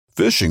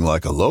Fishing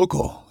like a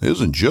local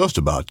isn't just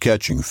about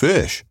catching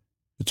fish.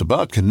 It's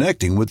about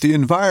connecting with the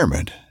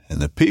environment and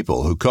the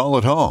people who call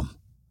it home.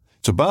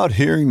 It's about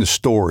hearing the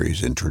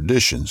stories and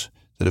traditions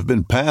that have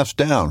been passed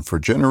down for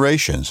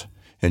generations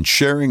and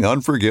sharing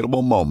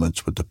unforgettable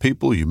moments with the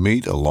people you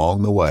meet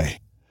along the way.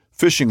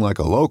 Fishing like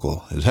a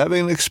local is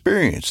having an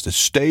experience that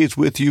stays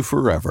with you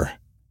forever.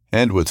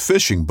 And with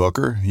Fishing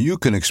Booker, you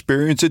can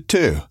experience it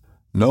too,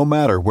 no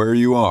matter where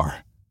you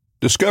are.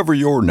 Discover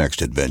your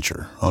next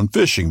adventure on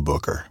Fishing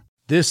Booker.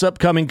 This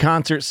upcoming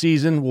concert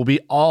season will be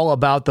all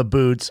about the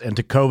boots, and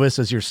Tecovas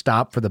is your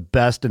stop for the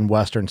best in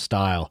Western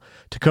style.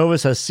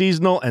 Tecovas has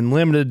seasonal and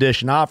limited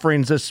edition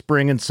offerings this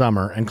spring and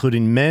summer,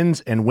 including men's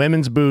and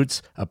women's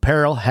boots,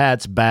 apparel,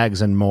 hats,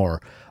 bags, and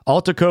more.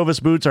 All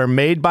Tecovas boots are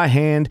made by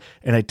hand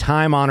in a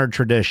time-honored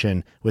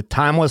tradition with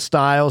timeless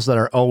styles that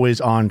are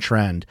always on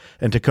trend.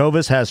 And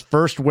Tecovas has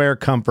first wear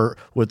comfort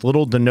with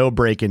little to no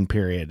break-in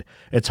period.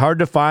 It's hard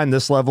to find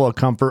this level of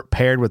comfort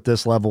paired with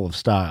this level of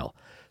style.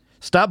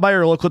 Stop by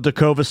your local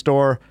Tecovas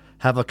store,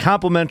 have a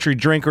complimentary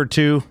drink or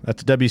two,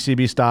 that's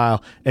WCB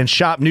style, and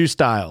shop new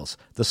styles.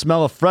 The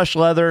smell of fresh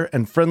leather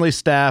and friendly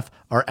staff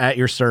are at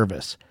your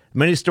service.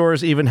 Many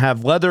stores even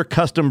have leather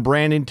custom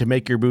branding to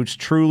make your boots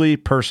truly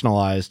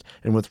personalized.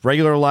 And with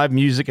regular live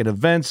music and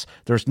events,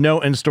 there's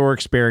no in-store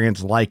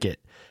experience like it.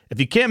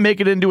 If you can't make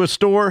it into a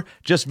store,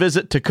 just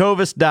visit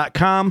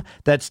tecovas.com.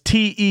 That's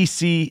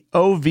TECOVAS.com.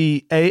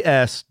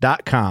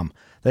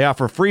 They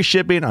offer free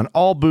shipping on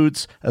all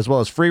boots, as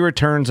well as free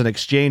returns and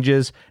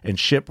exchanges, and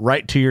ship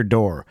right to your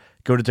door.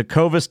 Go to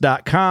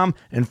tecovas.com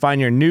and find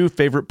your new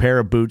favorite pair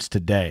of boots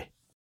today.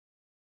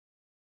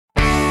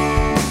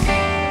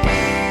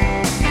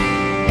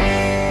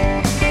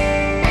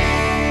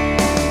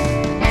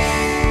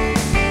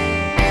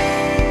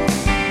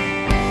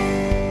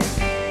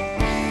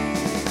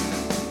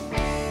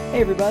 Hey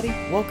everybody,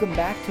 welcome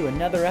back to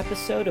another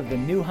episode of the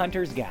New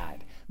Hunter's Guide,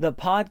 the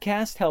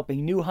podcast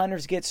helping new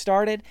hunters get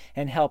started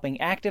and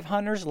helping active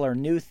hunters learn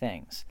new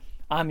things.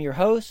 I'm your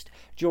host,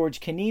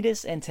 George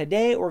Kanitas, and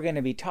today we're going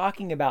to be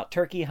talking about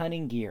turkey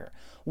hunting gear.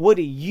 What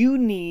do you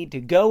need to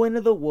go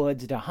into the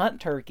woods to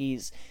hunt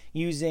turkeys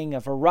using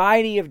a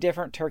variety of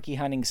different turkey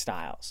hunting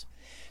styles?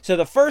 So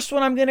the first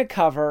one I'm going to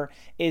cover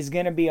is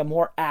going to be a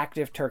more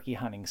active turkey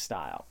hunting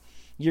style.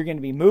 You're going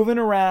to be moving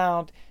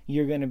around,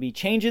 you're going to be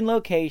changing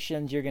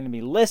locations, you're going to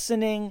be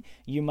listening,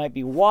 you might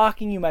be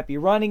walking, you might be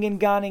running and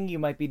gunning, you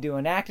might be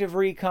doing active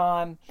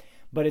recon,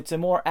 but it's a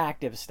more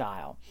active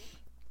style.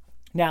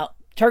 Now,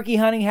 turkey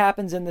hunting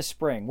happens in the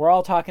spring. We're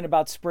all talking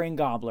about spring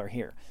gobbler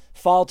here.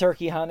 Fall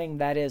turkey hunting,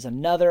 that's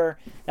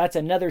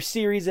another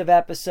series of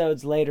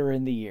episodes later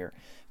in the year.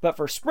 But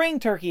for spring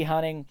turkey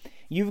hunting,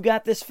 you've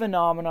got this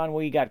phenomenon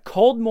where you got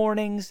cold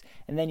mornings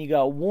and then you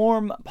got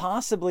warm,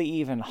 possibly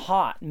even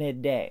hot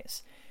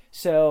middays.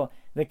 So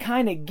the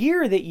kind of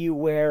gear that you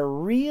wear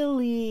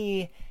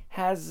really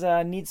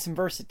needs some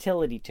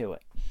versatility to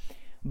it.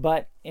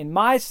 But in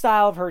my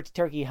style of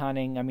turkey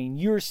hunting, I mean,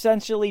 you're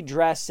essentially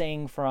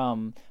dressing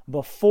from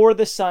before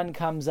the sun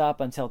comes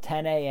up until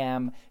 10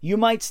 a.m. You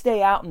might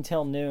stay out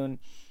until noon,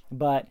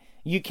 but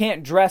you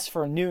can't dress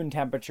for noon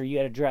temperature. You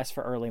got to dress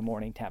for early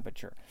morning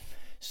temperature.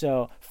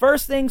 So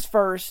first things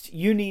first,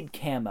 you need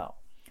camo.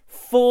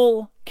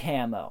 Full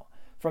camo.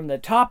 From the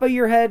top of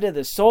your head to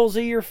the soles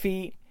of your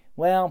feet,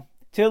 well,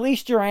 to at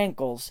least your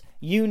ankles,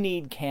 you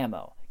need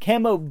camo.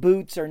 Camo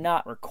boots are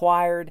not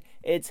required.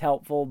 It's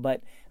helpful,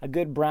 but a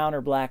good brown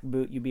or black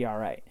boot, you'd be all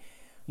right.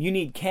 You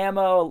need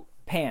camo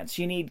pants.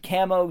 You need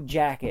camo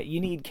jacket. You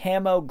need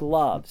camo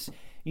gloves.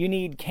 You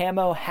need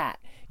camo hat.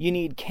 You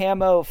need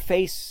camo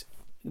face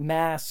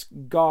mask,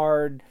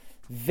 guard,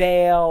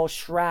 veil,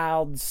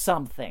 shroud,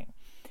 something.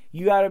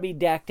 You got to be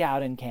decked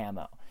out in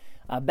camo.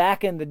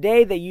 Back in the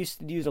day, they used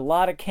to use a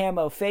lot of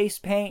camo face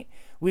paint.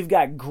 We've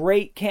got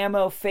great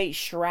camo face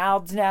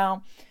shrouds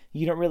now.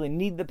 You don't really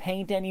need the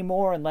paint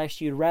anymore unless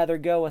you'd rather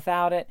go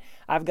without it.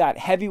 I've got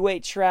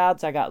heavyweight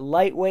shrouds. I got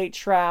lightweight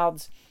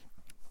shrouds.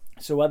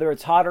 So whether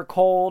it's hot or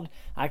cold,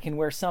 I can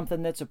wear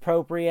something that's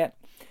appropriate.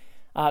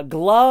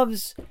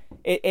 Gloves,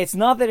 it's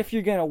not that if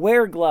you're going to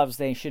wear gloves,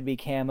 they should be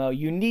camo.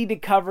 You need to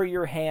cover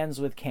your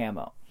hands with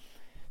camo.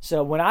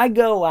 So when I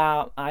go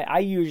out, I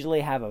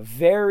usually have a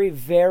very,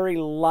 very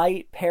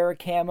light pair of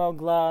camo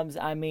gloves.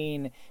 I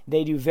mean,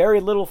 they do very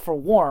little for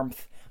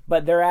warmth,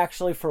 but they're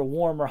actually for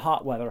warm or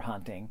hot weather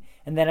hunting.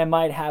 And then I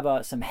might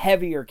have some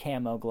heavier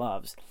camo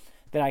gloves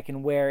that I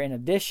can wear in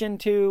addition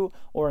to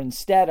or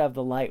instead of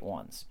the light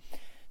ones.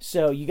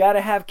 So you got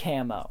to have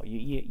camo.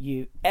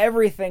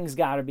 Everything's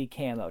got to be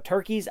camo.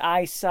 Turkey's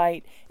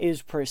eyesight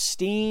is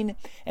pristine,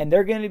 and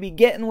they're going to be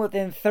getting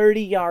within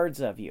 30 yards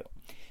of you.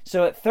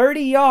 So at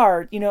 30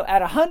 yards,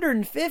 at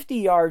 150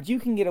 yards, you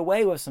can get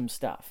away with some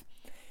stuff.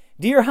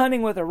 Deer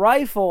hunting with a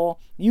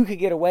rifle, you could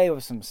get away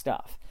with some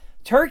stuff.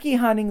 Turkey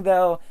hunting,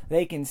 though,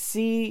 they can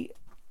see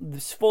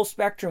this full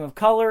spectrum of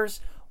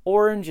colors.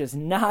 Orange is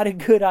not a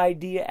good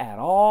idea at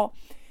all.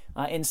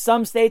 In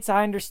some states,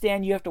 I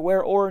understand you have to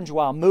wear orange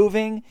while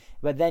moving,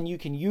 but then you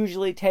can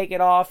usually take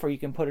it off, or you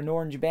can put an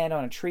orange band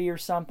on a tree or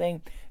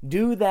something.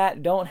 Do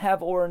that. Don't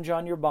have orange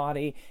on your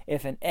body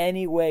if in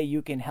any way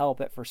you can help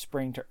it for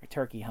spring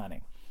turkey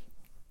hunting.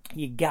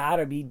 You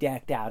gotta be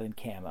decked out in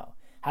camo.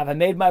 Have I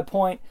made my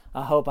point?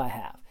 I hope I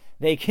have.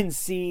 They can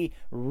see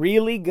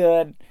really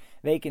good.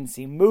 They can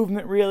see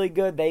movement really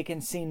good. They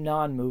can see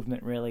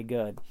non-movement really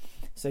good.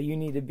 So you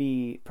need to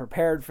be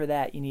prepared for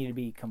that. You need to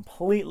be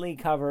completely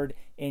covered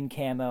in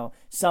camo,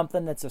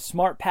 something that's a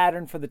smart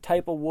pattern for the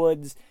type of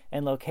woods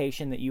and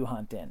location that you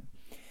hunt in.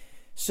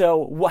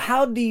 So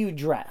how do you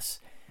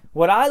dress?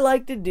 What I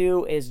like to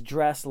do is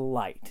dress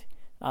light,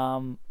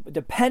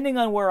 depending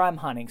on where I'm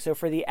hunting. So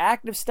for the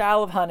active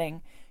style of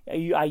hunting,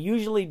 I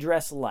usually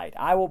dress light.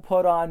 I will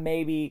put on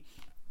maybe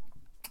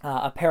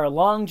a pair of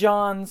long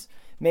johns,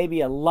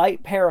 maybe a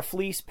light pair of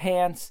fleece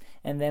pants,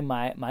 and then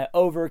my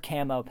over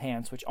camo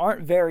pants, which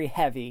aren't very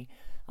heavy.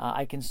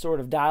 I can sort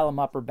of dial them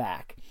up or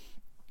back.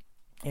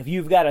 If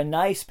you've got a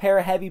nice pair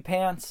of heavy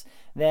pants,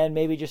 then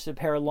maybe just a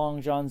pair of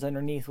long johns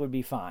underneath would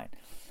be fine.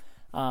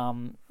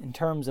 In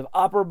terms of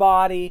upper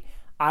body,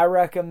 I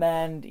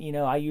recommend,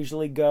 I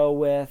usually go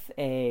with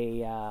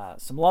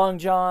some long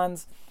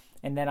johns,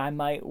 and then I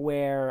might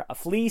wear a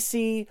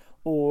fleecy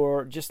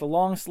or just a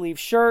long sleeve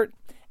shirt,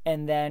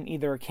 and then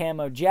either a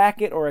camo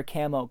jacket or a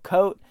camo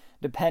coat,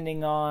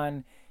 depending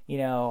on,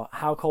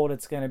 how cold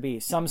it's going to be.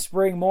 Some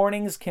spring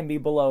mornings can be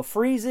below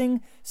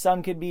freezing.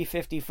 Some could be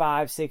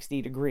 55,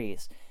 60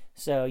 degrees.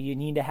 So you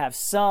need to have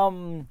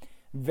some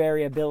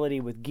variability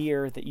with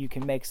gear that you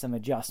can make some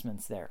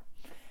adjustments there.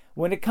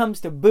 When it comes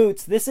to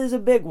boots, this is a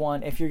big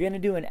one. If you're going to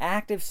do an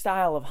active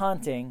style of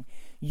hunting,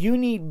 you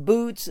need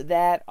boots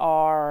that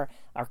are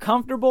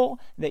comfortable,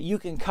 that you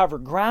can cover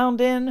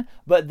ground in,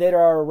 but that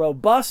are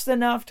robust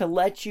enough to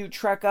let you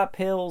trek up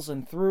hills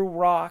and through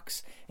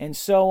rocks and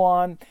so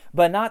on,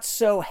 but not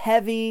so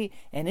heavy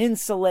and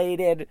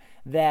insulated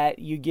that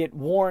you get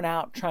worn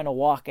out trying to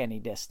walk any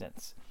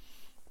distance.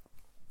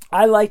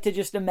 I like to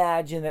just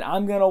imagine that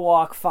I'm going to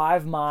walk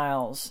 5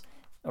 miles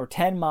or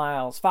 10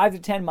 miles, 5 to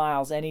 10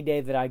 miles any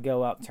day that I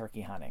go out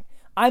turkey hunting.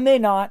 I may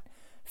not.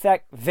 In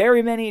fact,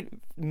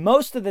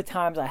 most of the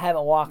times I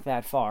haven't walked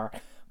that far,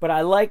 but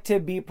I like to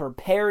be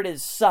prepared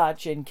as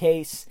such in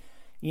case,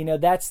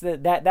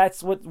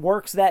 that's what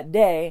works that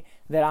day,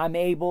 that I'm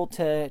able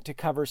to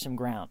cover some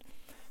ground.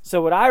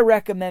 So what I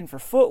recommend for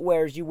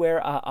footwear is you wear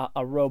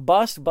a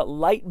robust but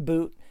light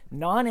boot,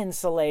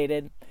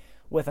 non-insulated,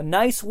 with a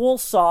nice wool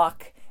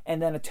sock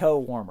and then a toe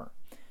warmer.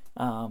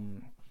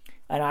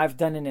 And I've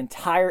done an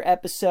entire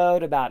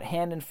episode about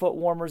hand and foot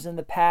warmers in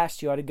the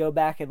past. You ought to go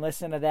back and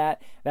listen to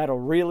that. That'll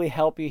really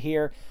help you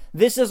here.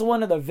 This is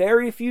one of the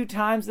very few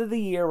times of the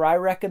year where I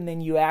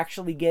recommend you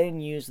actually get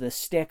and use the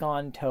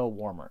stick-on toe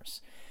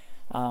warmers.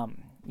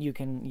 You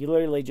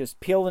literally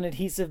just peel an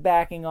adhesive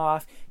backing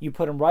off. You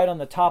put them right on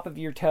the top of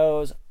your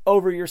toes,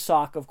 over your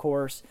sock, of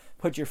course.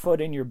 Put your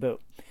foot in your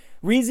boot.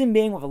 Reason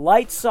being, with a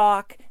light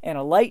sock and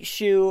a light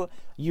shoe,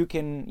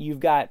 you've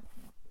got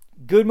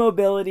good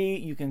mobility,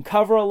 you can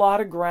cover a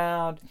lot of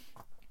ground,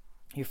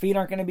 your feet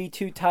aren't going to be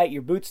too tight,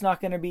 your boot's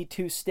not going to be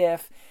too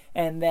stiff,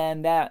 and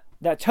then that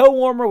toe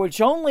warmer, which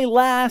only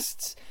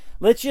lasts,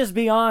 let's just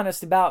be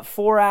honest, about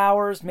 4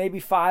 hours, maybe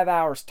 5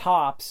 hours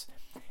tops,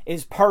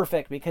 is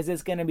perfect because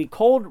it's going to be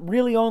cold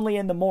really only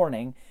in the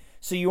morning,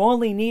 so you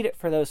only need it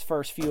for those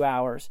first few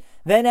hours.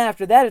 Then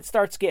after that, it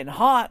starts getting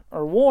hot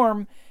or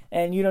warm,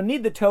 and you don't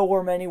need the toe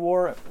warmer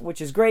anymore,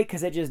 which is great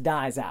because it just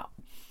dies out.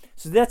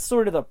 So that's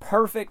sort of the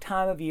perfect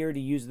time of year to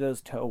use those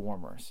toe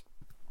warmers.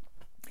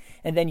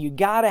 And then you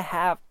got to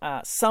have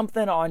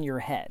something on your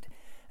head.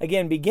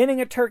 Again, beginning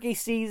of turkey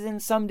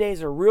season, some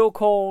days are real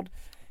cold.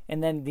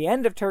 And then the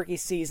end of turkey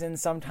season,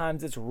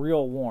 sometimes it's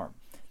real warm.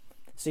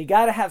 So you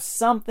got to have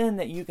something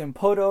that you can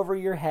put over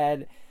your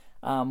head.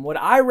 What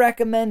I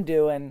recommend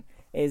doing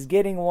is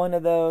getting one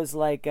of those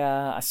like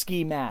a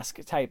ski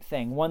mask type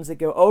thing. Ones that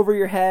go over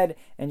your head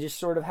and just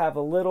sort of have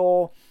a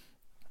little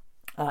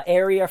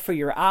area for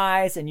your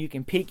eyes, and you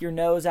can peek your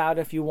nose out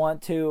if you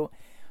want to.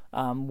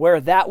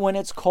 Wear that when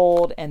it's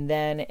cold, and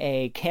then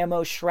a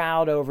camo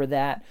shroud over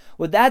that.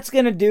 What that's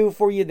going to do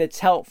for you that's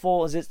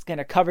helpful is it's going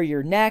to cover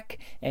your neck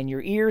and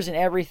your ears and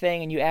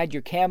everything, and you add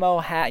your camo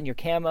hat and your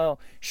camo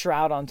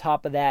shroud on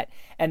top of that,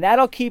 and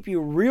that'll keep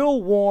you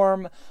real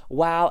warm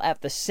while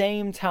at the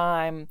same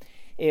time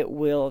it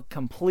will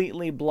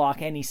completely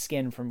block any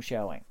skin from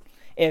showing.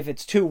 If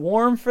it's too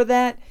warm for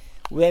that,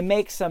 they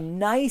make some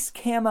nice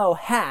camo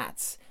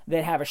hats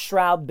that have a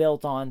shroud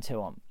built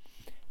onto them.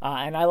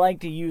 And I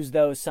like to use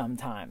those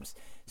sometimes.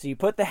 So you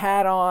put the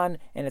hat on,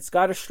 and it's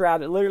got a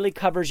shroud that literally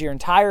covers your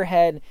entire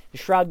head. The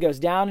shroud goes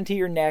down into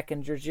your neck,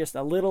 and there's just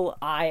a little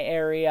eye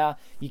area.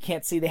 You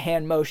can't see the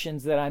hand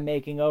motions that I'm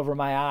making over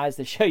my eyes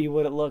to show you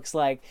what it looks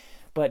like,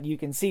 but you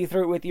can see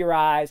through it with your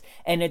eyes.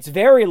 And it's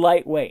very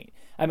lightweight.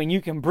 I mean,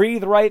 you can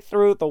breathe right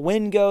through it. The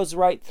wind goes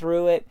right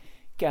through it.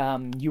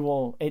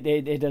 It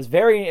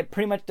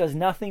pretty much does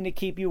nothing to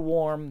keep you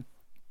warm,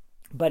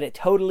 but it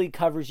totally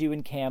covers you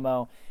in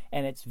camo,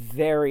 and it's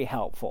very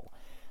helpful.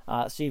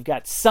 So you've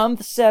got some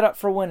set up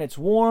for when it's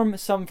warm,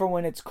 some for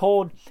when it's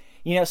cold.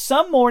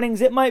 Some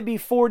mornings it might be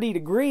 40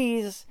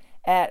 degrees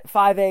at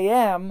 5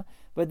 a.m.,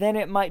 but then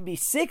it might be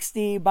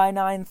 60 by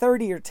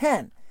 9:30 or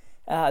 10.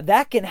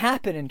 That can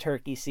happen in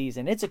turkey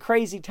season. It's a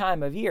crazy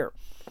time of year.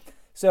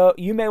 So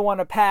you may want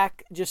to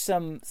pack just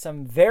some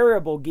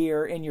variable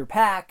gear in your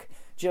pack,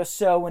 just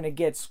so when it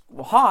gets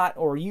hot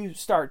or you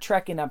start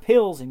trekking up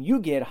hills and you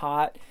get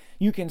hot,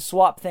 you can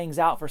swap things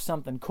out for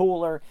something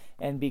cooler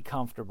and be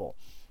comfortable.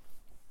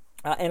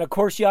 And of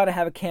course, you ought to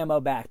have a camo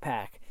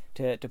backpack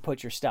to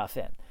put your stuff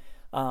in.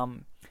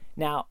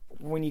 Now,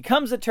 when it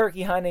comes to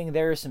turkey hunting,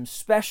 there is some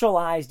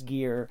specialized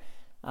gear.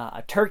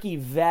 A turkey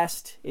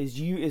vest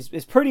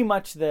is pretty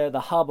much the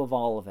hub of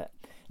all of it.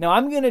 Now,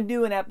 I'm going to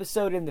do an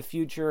episode in the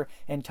future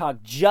and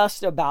talk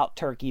just about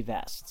turkey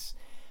vests.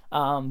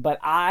 But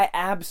I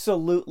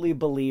absolutely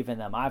believe in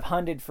them. I've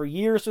hunted for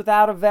years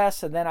without a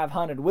vest, and then I've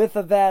hunted with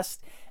a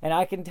vest, and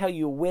I can tell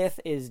you with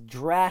is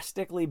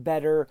drastically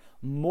better,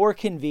 more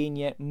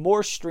convenient,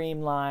 more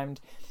streamlined,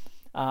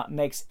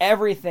 makes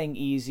everything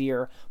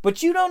easier,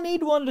 but you don't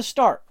need one to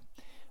start,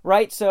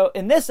 right? So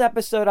in this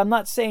episode, I'm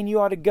not saying you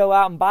ought to go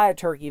out and buy a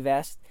turkey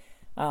vest.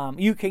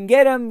 You can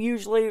get them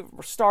usually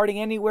starting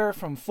anywhere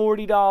from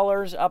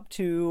 $40 up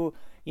to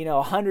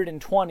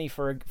 $120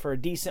 for a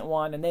decent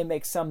one, and they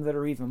make some that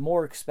are even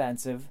more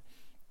expensive.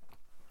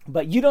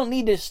 But you don't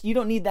need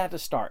that to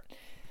start.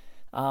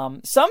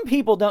 Some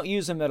people don't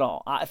use them at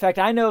all. In fact,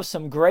 I know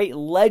some great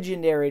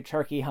legendary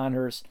turkey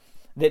hunters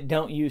that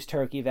don't use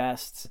turkey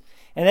vests.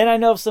 And then I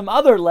know some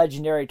other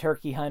legendary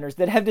turkey hunters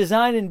that have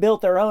designed and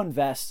built their own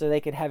vests so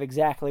they could have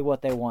exactly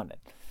what they wanted.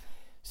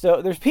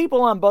 So there's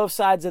people on both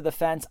sides of the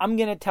fence. I'm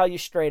going to tell you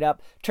straight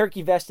up,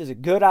 turkey vest is a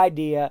good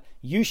idea.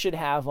 You should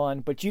have one,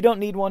 but you don't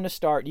need one to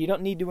start. You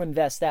don't need to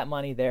invest that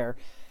money there.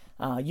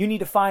 You need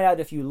to find out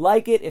if you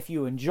like it, if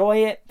you enjoy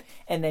it.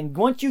 And then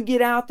once you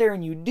get out there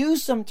and you do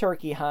some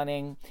turkey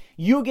hunting,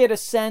 you'll get a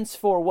sense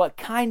for what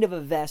kind of a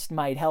vest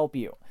might help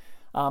you.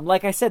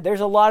 Like I said, there's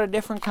a lot of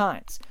different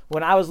kinds.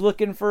 When I was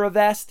looking for a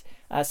vest,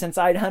 since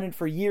I'd hunted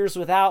for years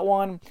without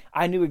one,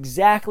 I knew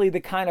exactly the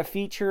kind of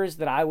features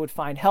that I would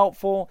find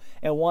helpful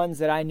and ones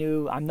that I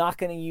knew I'm not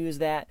going to use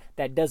that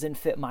doesn't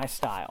fit my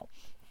style.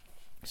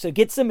 So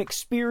get some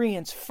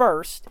experience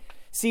first.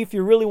 See if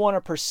you really want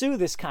to pursue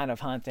this kind of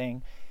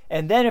hunting.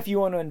 And then if you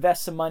want to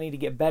invest some money to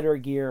get better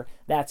gear,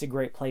 that's a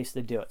great place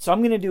to do it. So I'm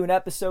going to do an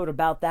episode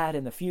about that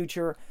in the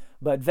future.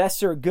 But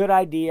vests are a good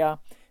idea.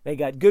 They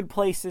got good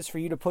places for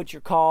you to put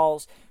your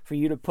calls, for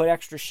you to put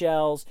extra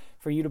shells,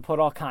 for you to put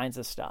all kinds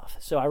of stuff.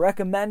 So I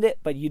recommend it,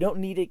 but you don't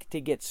need it to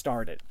get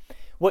started.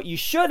 What you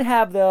should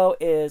have, though,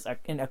 is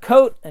a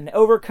coat, an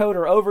overcoat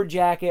or over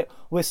jacket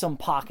with some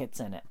pockets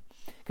in it,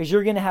 because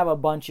you're going to have a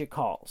bunch of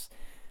calls.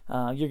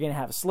 You're going to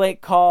have a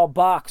slate call,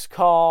 box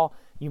call.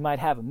 You might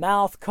have a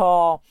mouth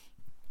call.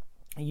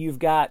 You've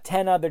got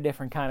 10 other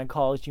different kind of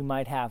calls you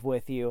might have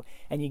with you,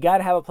 and you got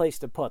to have a place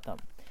to put them.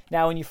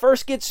 Now, when you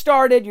first get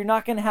started, you're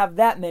not going to have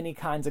that many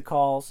kinds of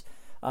calls.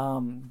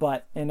 And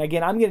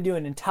again, I'm going to do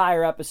an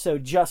entire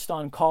episode just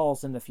on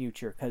calls in the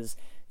future, because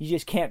you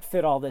just can't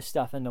fit all this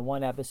stuff into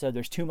one episode.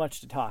 There's too much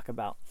to talk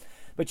about.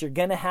 But you're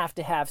going to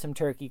have some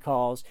turkey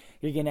calls.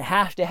 You're going to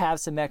have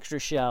some extra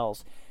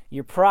shells.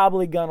 You're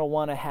probably going to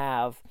want to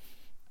have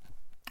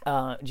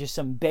just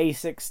some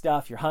basic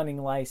stuff, your hunting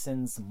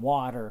license, some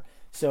water,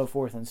 so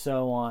forth and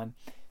so on.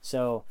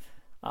 So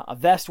a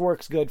vest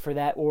works good for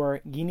that, or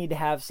you need to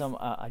have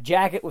a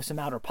jacket with some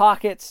outer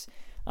pockets.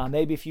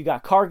 Maybe if you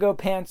got cargo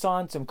pants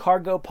on, some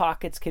cargo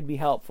pockets could be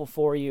helpful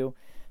for you.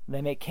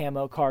 They make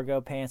camo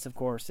cargo pants, of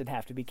course. It'd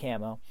have to be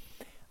camo.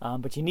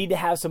 But you need to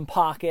have some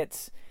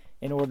pockets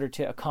in order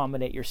to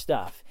accommodate your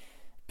stuff.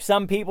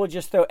 Some people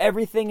just throw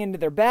everything into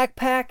their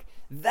backpack.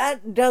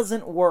 That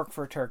doesn't work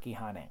for turkey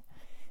hunting.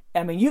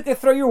 I mean, you could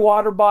throw your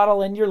water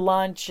bottle and your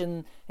lunch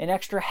and an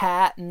extra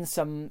hat and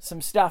some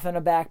stuff in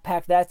a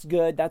backpack. That's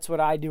good. That's what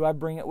I do. I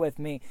bring it with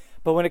me.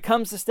 But when it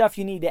comes to stuff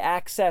you need to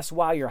access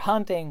while you're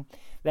hunting,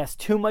 that's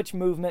too much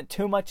movement,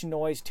 too much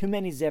noise, too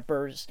many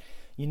zippers.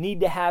 You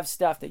need to have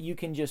stuff that you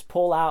can just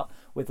pull out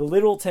with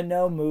little to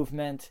no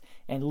movement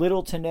and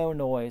little to no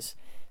noise.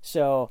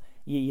 So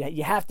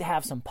you have to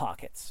have some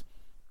pockets.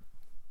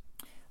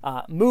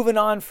 Moving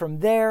on from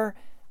there,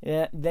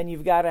 then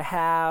you've got to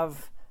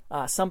have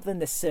something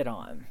to sit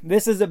on.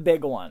 This is a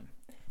big one.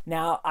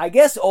 Now, I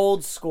guess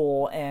old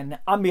school, and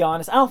I'll be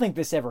honest, I don't think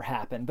this ever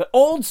happened, but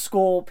old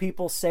school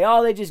people say,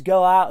 they just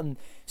go out and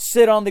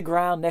sit on the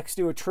ground next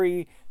to a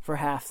tree for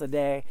half the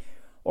day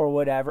or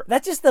whatever.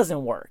 That just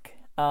doesn't work.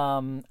 I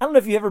don't know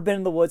if you've ever been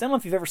in the woods. I don't know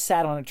if you've ever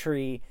sat on a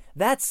tree.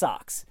 That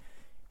sucks.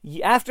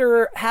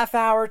 After half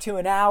hour to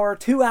an hour,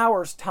 2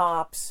 hours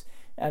tops,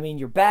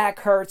 your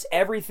back hurts,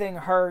 everything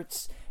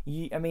hurts.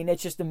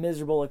 It's just a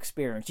miserable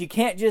experience. You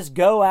can't just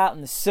go out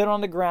and sit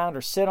on the ground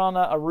or sit on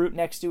a root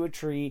next to a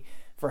tree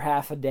for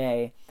half a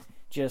day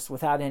just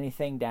without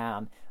anything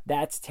down.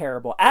 That's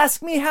terrible.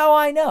 Ask me how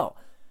I know.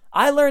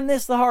 I learned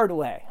this the hard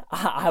way.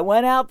 I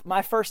went out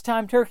my first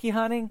time turkey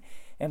hunting,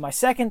 and my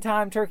second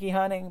time turkey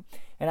hunting,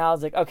 and I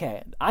was like,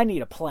 okay, I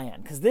need a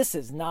plan because this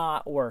is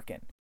not working.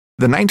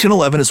 The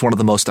 1911 is one of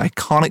the most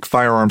iconic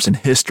firearms in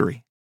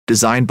history.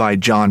 Designed by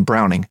John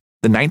Browning,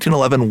 the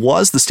 1911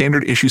 was the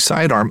standard issue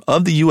sidearm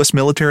of the U.S.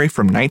 military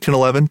from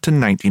 1911 to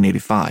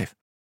 1985.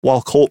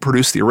 While Colt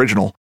produced the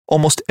original,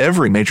 almost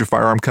every major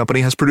firearm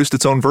company has produced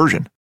its own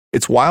version.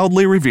 It's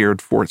wildly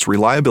revered for its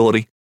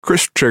reliability,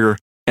 crisp trigger,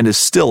 and is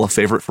still a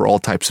favorite for all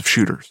types of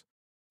shooters.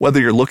 Whether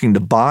you're looking to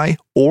buy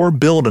or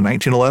build a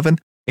 1911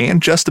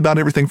 and just about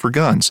everything for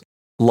guns,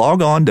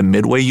 log on to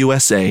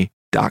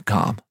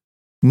MidwayUSA.com.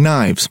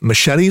 Knives,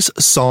 machetes,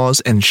 saws,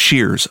 and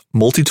shears,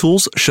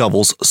 multi-tools,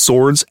 shovels,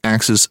 swords,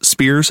 axes,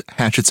 spears,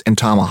 hatchets, and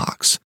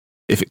tomahawks.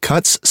 If it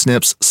cuts,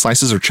 snips,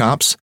 slices, or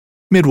chops,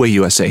 Midway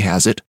USA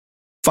has it.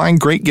 Find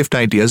great gift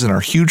ideas in our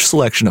huge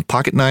selection of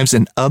pocket knives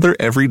and other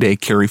everyday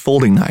carry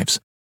folding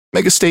knives.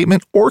 Make a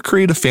statement or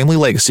create a family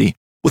legacy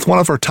with one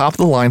of our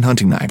top-of-the-line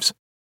hunting knives.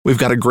 We've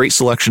got a great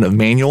selection of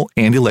manual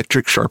and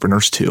electric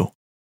sharpeners, too.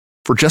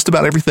 For just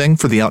about everything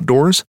for the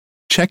outdoors,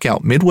 check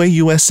out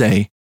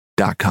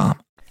MidwayUSA.com.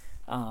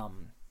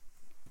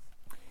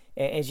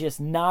 It's just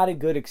not a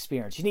good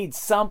experience. You need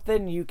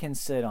something you can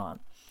sit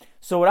on.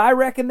 So what I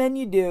recommend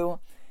you do,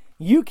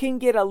 you can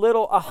get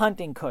a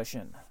hunting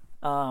cushion.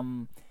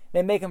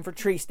 They make them for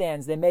tree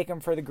stands. They make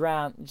them for the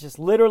ground. Just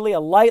literally a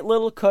light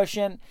little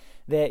cushion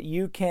that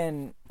you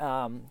can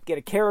get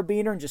a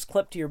carabiner and just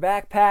clip to your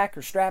backpack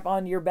or strap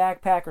onto your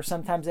backpack, or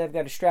sometimes they've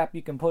got a strap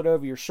you can put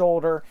over your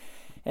shoulder.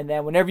 And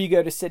then whenever you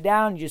go to sit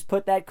down, you just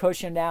put that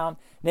cushion down.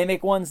 They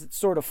make ones that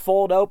sort of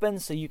fold open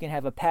so you can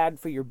have a pad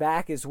for your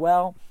back as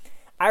well.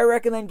 I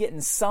recommend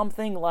getting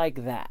something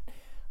like that.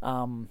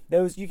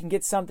 Those you can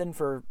get something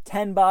for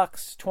 $10,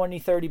 $20,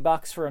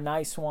 $30 for a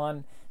nice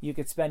one. You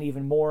could spend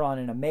even more on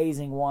an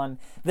amazing one.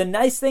 The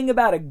nice thing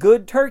about a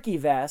good turkey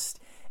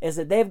vest is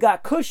that they've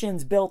got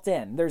cushions built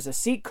in. There's a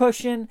seat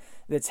cushion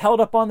that's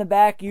held up on the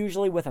back,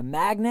 usually with a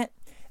magnet.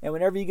 And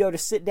whenever you go to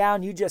sit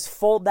down, you just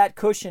fold that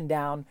cushion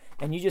down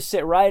and you just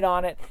sit right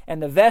on it.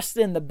 And the vest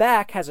in the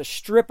back has a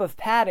strip of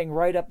padding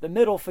right up the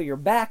middle for your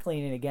back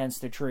leaning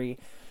against a tree.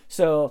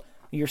 So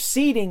your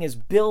seating is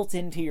built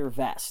into your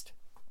vest,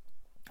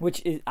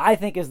 which I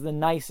think is the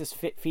nicest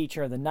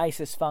feature, the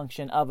nicest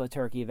function of a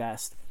turkey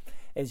vest,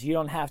 is you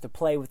don't have to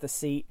play with the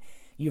seat.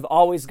 You've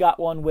always got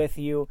one with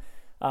you.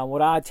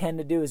 What I tend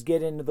to do is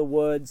get into the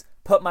woods,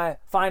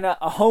 find a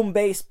home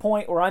base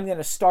point where I'm going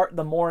to start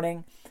the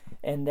morning,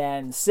 and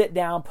then sit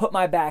down, put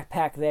my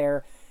backpack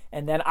there,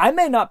 and then I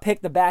may not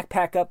pick the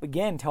backpack up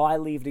again until I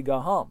leave to go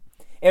home.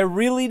 It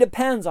really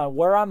depends on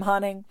where I'm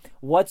hunting,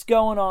 what's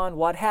going on,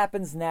 what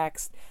happens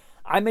next.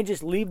 I may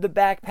just leave the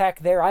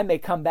backpack there. I may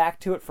come back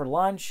to it for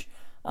lunch.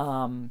 It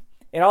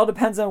all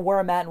depends on where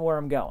I'm at and where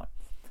I'm going.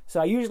 So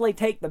I usually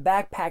take the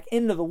backpack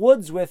into the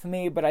woods with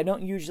me, but I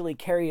don't usually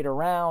carry it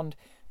around.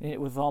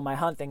 With all my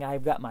hunting,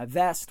 I've got my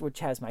vest,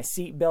 which has my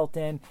seat built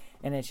in,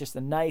 and it's just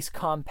a nice,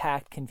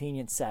 compact,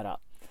 convenient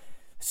setup.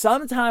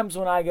 Sometimes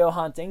when I go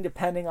hunting,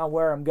 depending on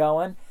where I'm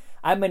going,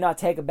 I may not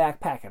take a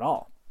backpack at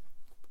all.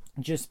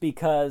 Just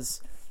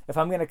because if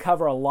I'm going to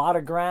cover a lot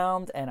of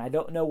ground and I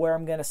don't know where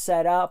I'm going to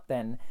set up,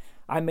 and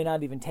I may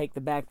not even take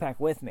the backpack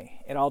with me.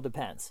 It all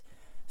depends.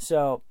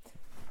 So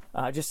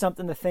just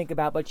something to think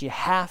about, but you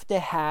have to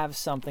have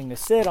something to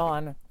sit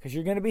on because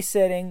you're going to be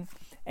sitting,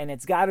 and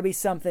it's got to be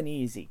something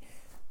easy.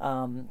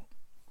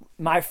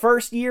 My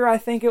first year, I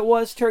think it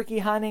was, turkey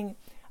hunting,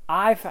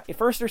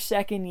 first or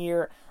second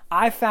year,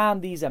 I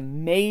found these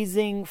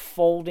amazing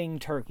folding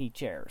turkey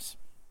chairs.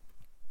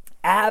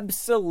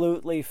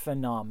 Absolutely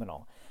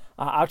phenomenal.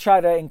 I'll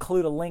try to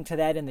include a link to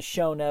that in the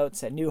show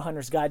notes at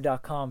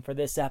newhuntersguide.com for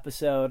this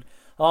episode,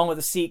 along with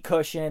a seat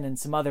cushion and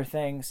some other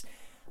things.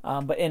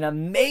 But an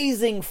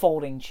amazing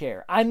folding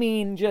chair. I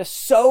mean,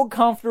 just so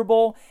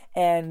comfortable.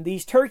 And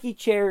these turkey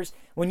chairs,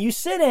 when you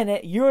sit in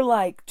it, you're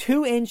like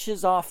 2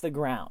 inches off the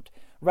ground,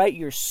 right?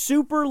 You're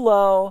super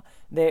low.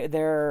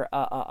 They're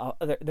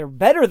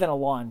better than a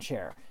lawn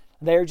chair.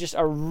 They're just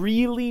a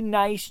really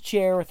nice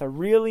chair with a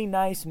really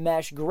nice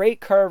mesh,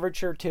 great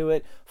curvature to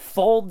it,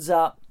 folds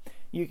up.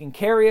 You can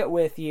carry it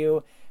with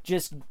you.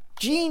 Just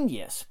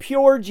genius,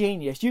 pure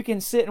genius. You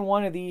can sit in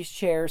one of these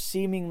chairs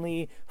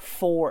seemingly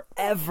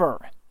forever.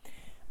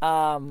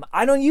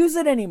 I don't use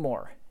it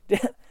anymore.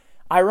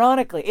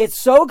 Ironically, it's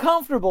so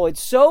comfortable,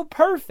 it's so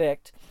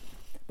perfect,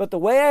 but the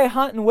way I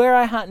hunt and where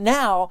I hunt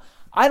now,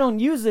 I don't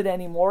use it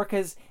anymore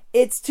because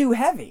it's too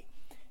heavy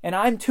and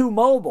I'm too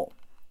mobile.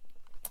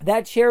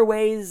 That chair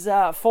weighs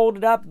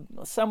folded up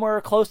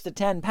somewhere close to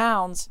 10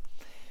 pounds.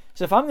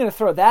 So if I'm going to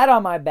throw that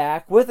on my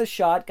back with a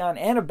shotgun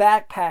and a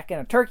backpack and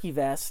a turkey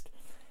vest,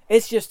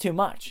 it's just too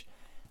much.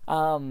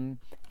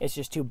 It's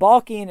just too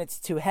bulky and it's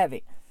too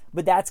heavy.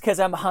 But that's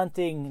because I'm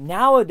hunting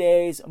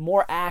nowadays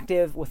more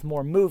active with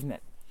more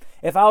movement.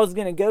 If I was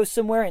going to go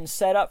somewhere and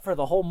set up for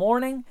the whole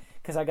morning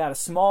because I got a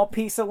small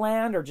piece of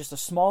land or just a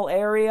small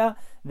area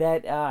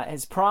that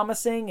is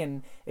promising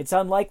and it's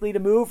unlikely to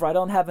move, or I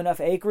don't have enough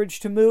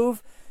acreage to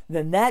move,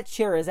 then that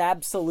chair is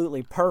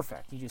absolutely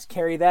perfect. You just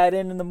carry that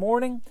in the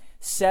morning,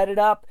 set it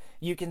up.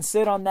 You can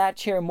sit on that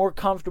chair more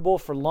comfortable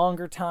for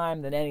longer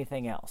time than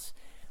anything else.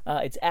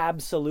 It's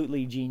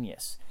absolutely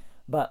genius.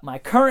 But my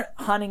current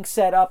hunting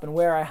setup and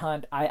where I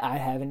hunt, I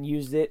haven't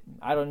used it,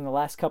 I don't know, the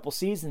last couple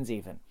seasons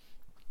even.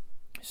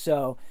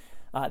 So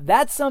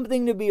that's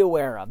something to be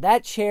aware of.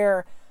 That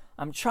chair,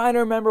 I'm trying to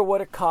remember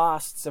what it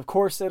costs. Of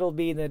course, it'll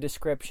be in the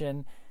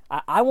description.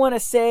 I want to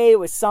say it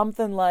was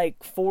something like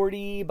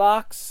 $40,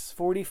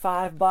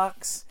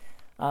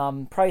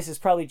 $45. Price has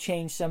probably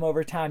changed some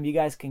over time. You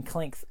guys can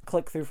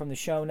click through from the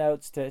show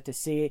notes to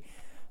see.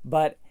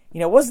 But,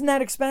 it wasn't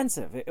that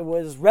expensive. It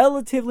was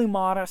relatively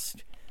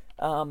modest,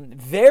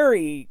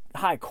 very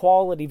high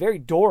quality, very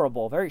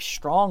durable, very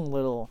strong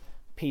little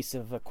piece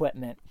of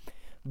equipment.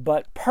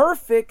 But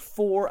perfect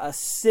for a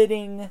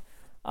sitting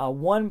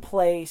one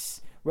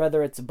place,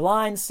 whether it's a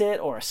blind sit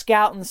or a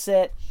scouting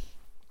sit.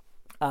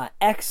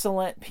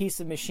 Excellent piece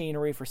of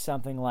machinery for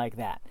something like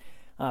that.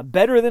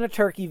 Better than a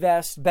turkey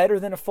vest, better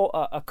than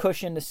a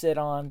cushion to sit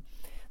on.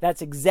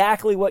 That's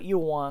exactly what you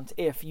want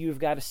if you've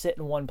got to sit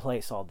in one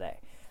place all day.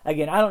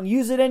 Again, I don't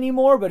use it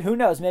anymore, but who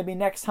knows? Maybe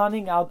next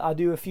hunting I'll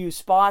do a few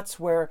spots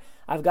where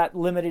I've got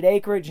limited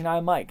acreage, and I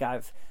might.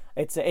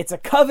 It's a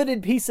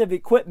coveted piece of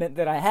equipment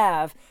that I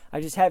have. I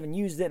just haven't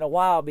used it in a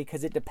while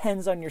because it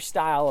depends on your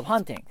style of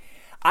hunting.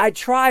 I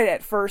tried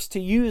at first to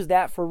use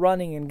that for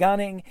running and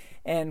gunning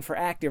and for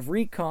active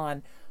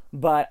recon,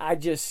 but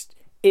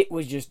it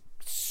was just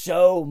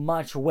so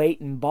much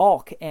weight and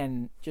bulk,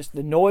 and just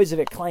the noise of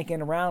it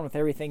clanking around with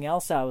everything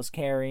else I was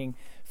carrying.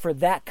 For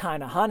that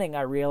kind of hunting,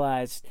 I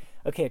realized,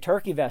 okay, a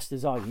turkey vest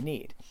is all you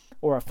need,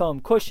 or a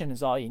foam cushion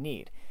is all you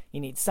need. You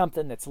need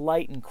something that's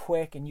light and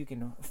quick and you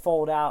can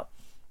fold out,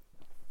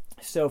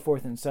 so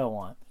forth and so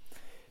on.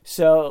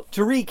 So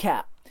to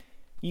recap,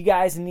 you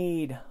guys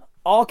need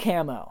all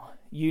camo.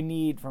 You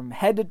need from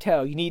head to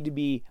toe. You need to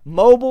be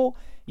mobile.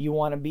 You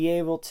want to be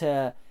able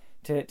to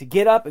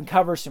get up and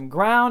cover some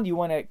ground. You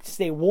want to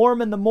stay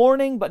warm in the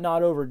morning but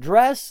not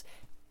overdress.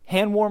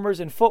 Hand warmers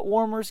and foot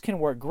warmers can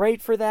work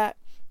great for that.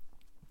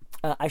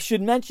 I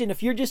should mention,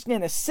 if you're just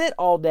going to sit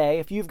all day,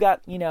 if you've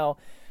got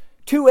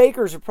 2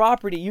 acres of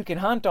property you can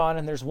hunt on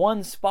and there's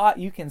one spot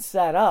you can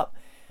set up,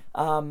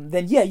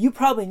 then yeah, you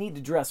probably need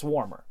to dress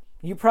warmer.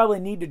 You probably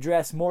need to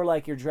dress more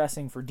like you're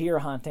dressing for deer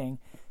hunting,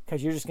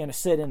 because you're just going to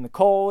sit in the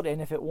cold,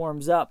 and if it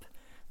warms up,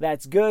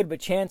 that's good, but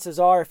chances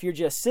are if you're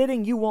just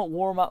sitting, you won't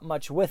warm up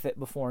much with it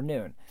before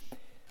noon.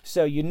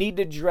 So you need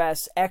to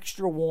dress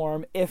extra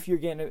warm if you're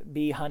going to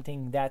be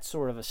hunting that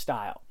sort of a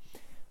style.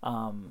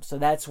 So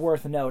that's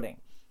worth noting.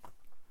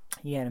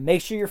 Yeah,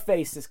 make sure your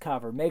face is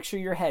covered, make sure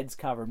your head's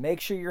covered,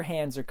 make sure your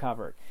hands are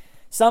covered.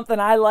 Something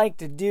I like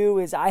to do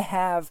is I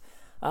have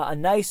a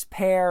nice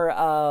pair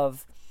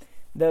of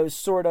those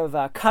sort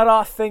of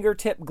cut-off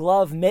fingertip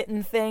glove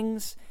mitten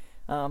things.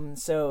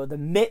 So the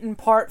mitten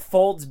part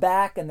folds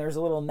back and there's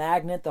a little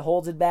magnet that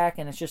holds it back,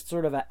 and it's just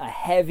sort of a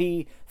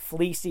heavy,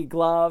 fleecy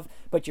glove,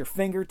 but your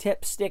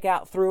fingertips stick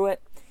out through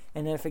it.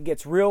 And then if it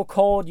gets real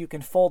cold, you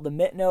can fold the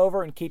mitten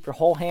over and keep your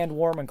whole hand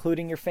warm,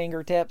 including your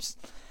fingertips.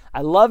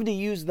 I love to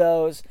use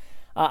those.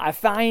 I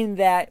find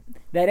that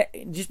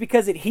just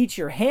because it heats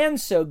your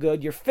hands so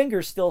good, your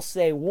fingers still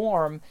stay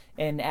warm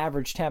in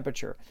average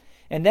temperature.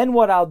 And then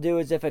what I'll do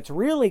is, if it's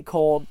really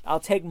cold, I'll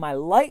take my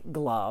light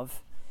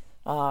glove,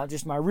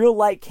 just my real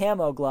light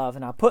camo glove,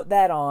 and I'll put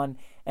that on,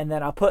 and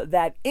then I'll put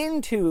that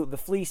into the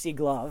fleecy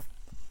glove.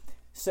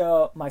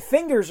 So my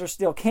fingers are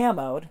still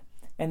camoed,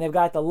 and they've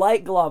got the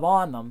light glove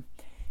on them,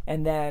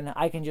 and then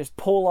I can just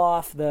pull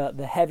off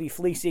the heavy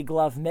fleecy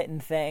glove mitten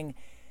thing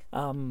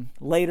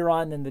later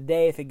on in the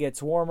day if it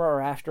gets warmer, or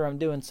after I'm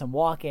doing some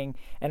walking,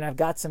 and I've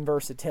got some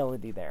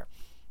versatility there.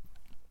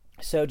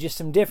 So just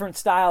some different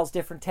styles,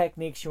 different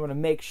techniques. You want to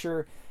make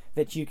sure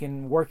that you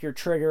can work your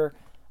trigger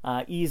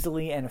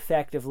easily and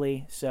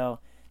effectively. So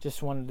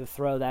just wanted to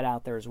throw that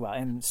out there as well.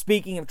 And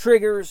speaking of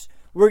triggers,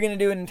 we're going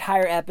to do an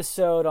entire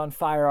episode on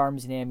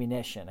firearms and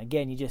ammunition.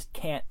 Again, you just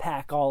can't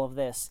pack all of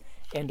this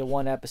into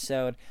one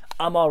episode.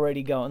 I'm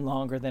already going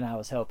longer than I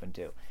was hoping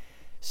to.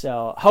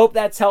 So hope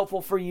that's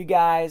helpful for you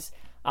guys.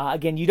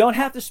 Again, you don't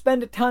have to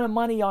spend a ton of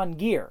money on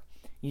gear.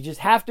 You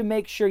just have to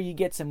make sure you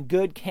get some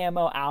good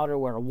camo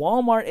outerwear.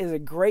 Walmart is a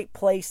great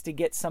place to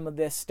get some of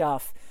this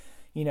stuff.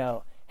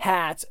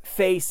 Hats,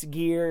 face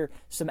gear,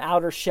 some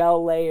outer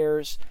shell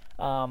layers.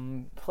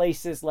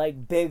 Places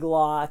like Big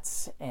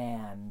Lots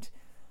and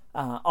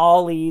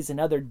Ollie's and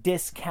other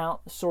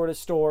discount sort of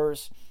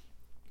stores.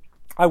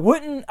 I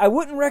wouldn't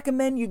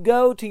recommend you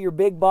go to your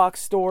big box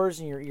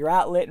stores and your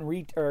outlet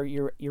and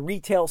your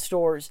retail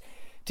stores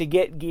to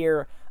get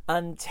gear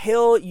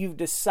until you've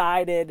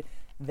decided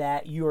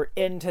that you're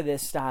into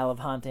this style of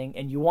hunting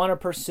and you want to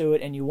pursue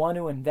it and you want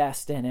to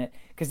invest in it,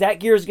 because that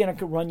gear is going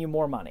to run you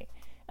more money.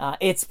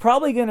 It's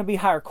probably going to be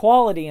higher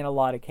quality in a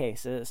lot of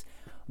cases,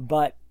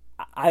 but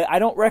I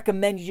don't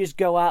recommend you just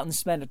go out and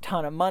spend a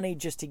ton of money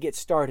just to get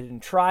started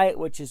and try it,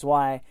 which is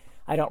why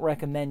I don't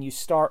recommend you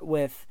start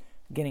with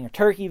getting a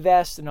turkey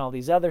vest and all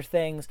these other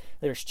things.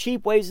 There's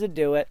cheap ways to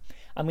do it.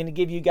 I'm going to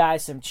give you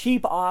guys some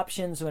cheap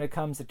options when it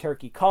comes to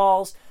turkey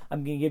calls.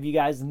 I'm going to give you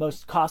guys the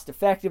most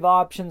cost-effective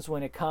options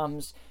when it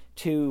comes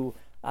to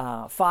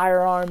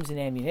firearms and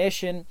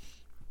ammunition.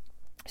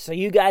 So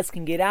you guys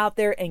can get out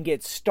there and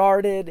get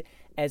started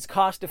as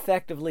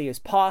cost-effectively as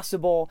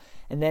possible.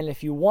 And then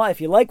if you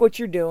like what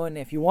you're doing,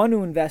 if you want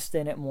to invest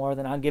in it more,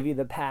 then I'll give you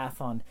the path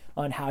on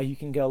how you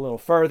can go a little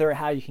further,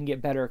 how you can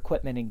get better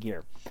equipment and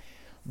gear.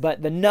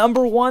 But the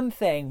number one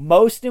thing,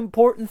 most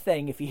important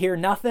thing, if you hear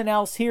nothing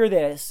else, hear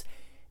this: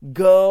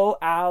 go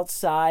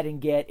outside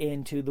and get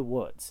into the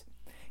woods.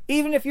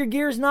 Even if your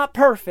gear's not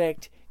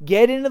perfect,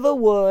 get into the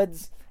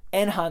woods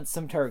and hunt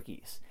some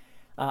turkeys.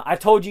 I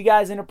told you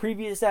guys in a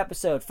previous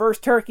episode,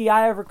 first turkey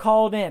I ever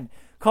called in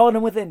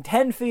within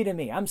 10 feet of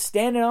me. I'm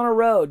standing on a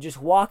road,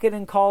 just walking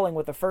and calling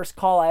with the first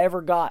call I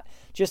ever got,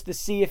 just to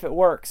see if it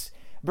works.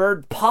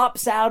 Bird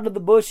pops out of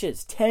the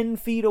bushes 10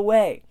 feet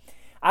away.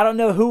 I don't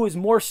know who was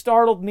more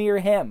startled, me or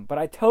him, but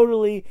I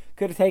totally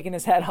could have taken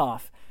his head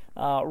off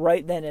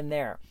right then and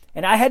there.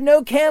 And I had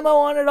no camo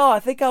on at all.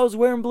 I think I was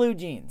wearing blue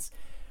jeans.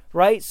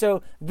 Right?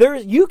 So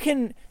there's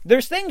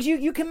things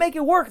you can make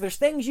it work. There's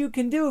things you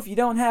can do if you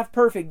don't have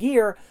perfect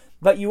gear,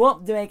 but you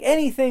won't make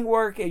anything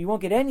work, and you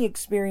won't get any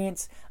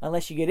experience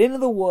unless you get into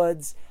the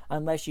woods,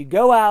 unless you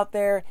go out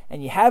there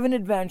and you have an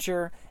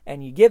adventure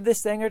and you give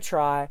this thing a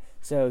try.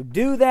 So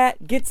do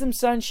that, get some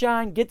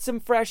sunshine, get some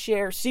fresh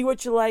air, see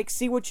what you like,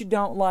 see what you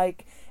don't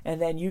like,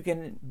 and then you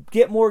can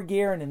get more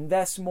gear and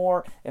invest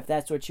more if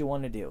that's what you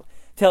want to do.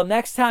 Till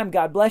next time,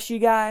 God bless you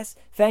guys.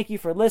 Thank you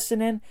for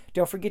listening.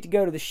 Don't forget to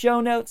go to the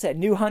show notes at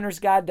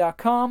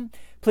newhuntersguide.com.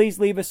 Please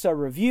leave us a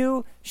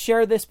review,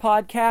 share this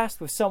podcast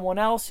with someone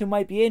else who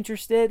might be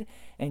interested,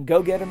 and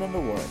go get them in the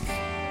woods.